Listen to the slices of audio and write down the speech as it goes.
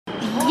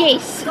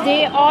Yes,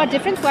 there are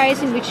different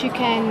ways in which you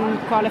can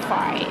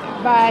qualify,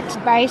 but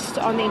based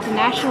on the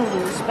international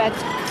rules. But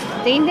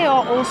then there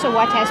are also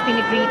what has been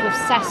agreed with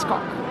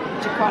SASCOC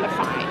to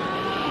qualify.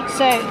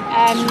 So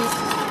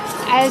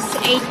as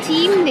a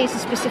team, there's a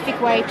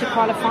specific way to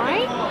qualify.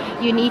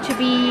 You need to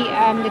be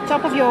the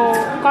top of your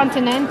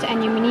continent,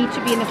 and you need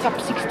to be in the top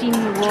 16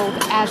 in the world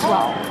as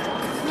well.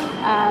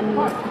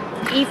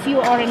 If you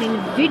are an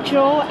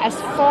individual, as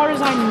far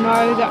as I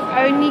know, the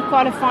only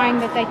qualifying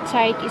that they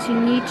take is you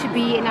need to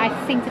be in, I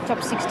think, the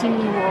top 16 in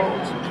the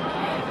world.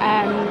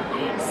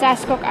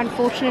 SASCOC,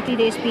 unfortunately,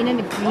 there's been an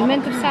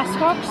agreement with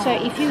SASCOC, so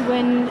if you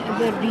win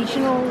the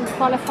regional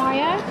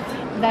qualifier,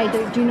 they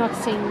do not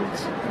send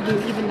you,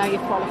 even though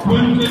you've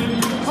qualified.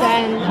 So,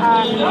 and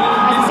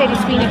as I said,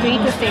 it's been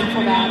agreed with them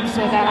for that,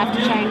 so they'll have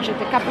to change it.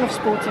 A couple of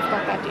sports have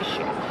got that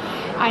issue.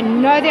 I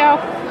know there are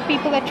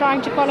people that are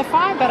trying to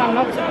qualify, but I'm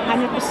not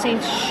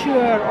 100%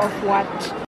 sure of what